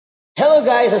Hello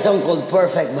guys, a song called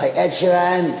Perfect by Ed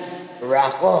Sheeran.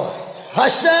 Rocko.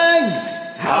 Hashtag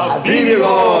Habibi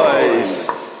Boys.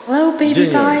 Hello, baby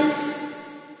Junior. boys.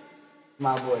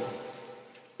 My boy.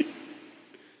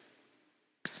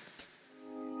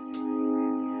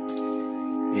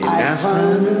 I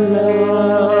found a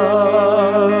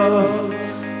love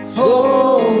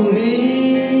for me.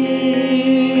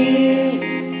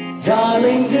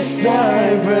 Darling, just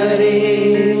dive right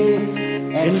in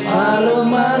and follow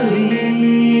my lead.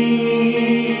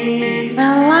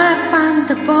 Well, I found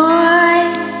the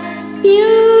boy,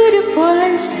 beautiful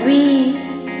and sweet.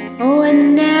 Oh, I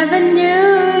never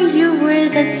knew you were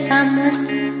that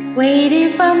someone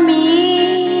waiting for me.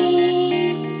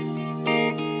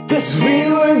 'Cause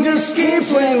we were just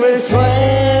kids when we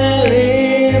fell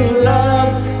in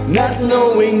love, not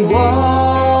knowing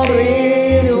what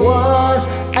it was.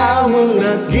 I will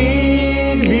not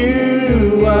give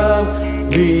you up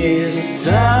this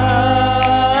time.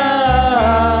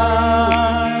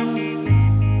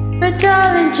 But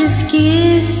darling, just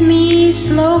kiss me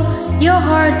slow. Your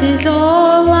heart is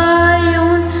all I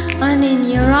own, and in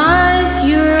your eyes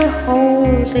you're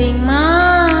holding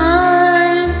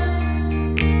mine.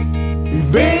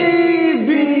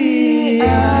 Baby,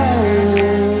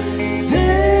 I'm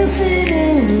dancing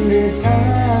in the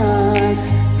dark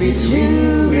with you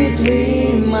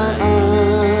between my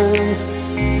arms,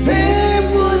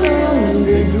 barefoot on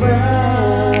the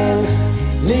grass,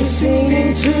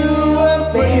 listening to a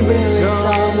favorite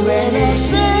song. When I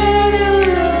said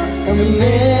a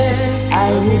mess, I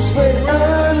whispered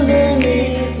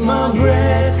underneath my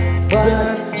breath,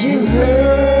 but you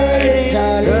heard it,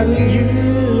 darling. You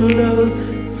look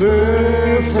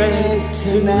perfect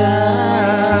tonight.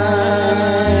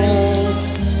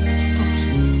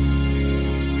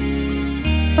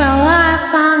 Well, I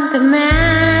found the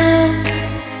man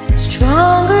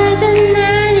stronger than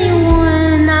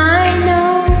anyone I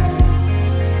know.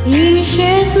 He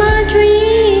shares my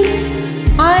dreams.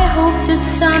 I hope that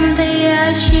someday I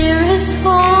share his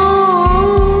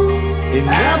home. And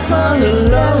I found a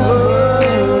lover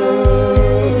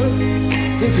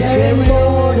to carry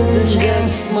more than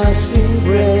just my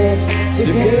secrets, to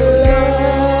get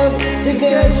love, to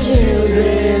get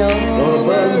children of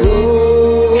our own.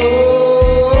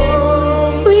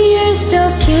 We are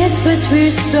still kids, but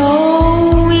we're so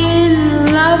in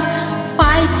love,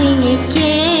 fighting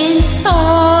against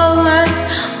all odds.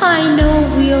 I know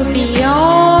we'll be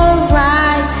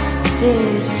alright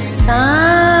this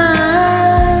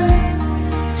time.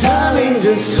 Darling,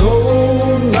 just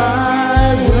hold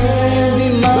my hand, be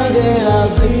mine and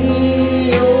I'll be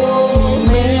your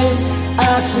man. I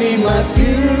see my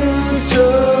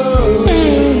future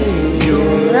In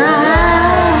your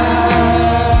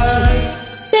eyes,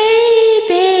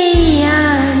 baby,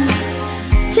 I'm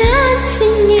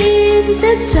dancing in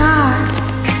the dark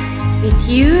with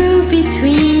you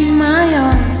between my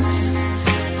arms,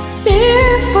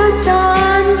 barefoot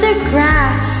on the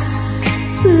grass,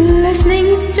 listening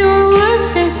to our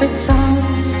favorite song.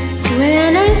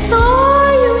 When I saw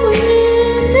you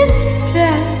in the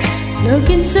dress,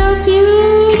 looking so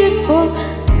beautiful,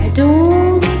 I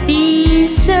don't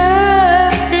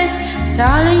deserve this.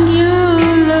 Darling, you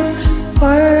look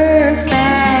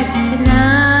perfect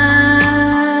tonight.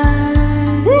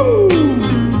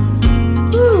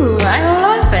 Ooh, I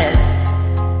love it.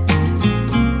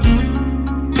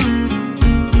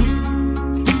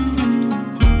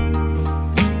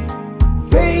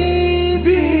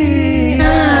 baby.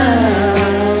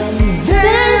 I'm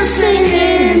dancing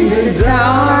in the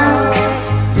dark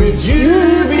with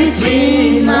you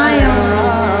between my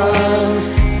arms,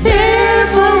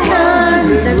 Barefoot on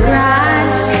the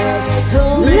grass,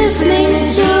 listening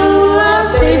to our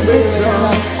favorite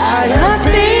song. I have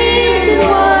faith in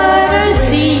what I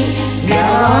see.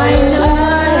 Now I know I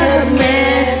have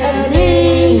met an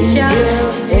angel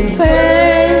in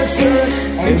person,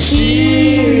 and she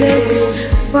looks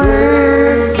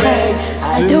perfect.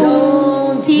 I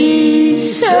don't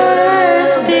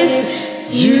deserve this.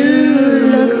 You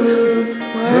look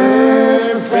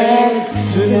perfect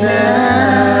tonight.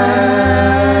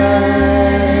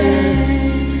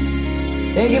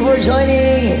 Thank you for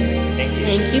joining.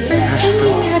 Thank you for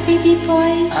singing, Habibi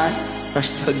Boys.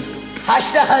 Hashtag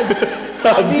Hashtag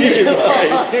Habibi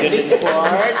Boys.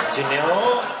 Juniport, Junil,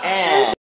 and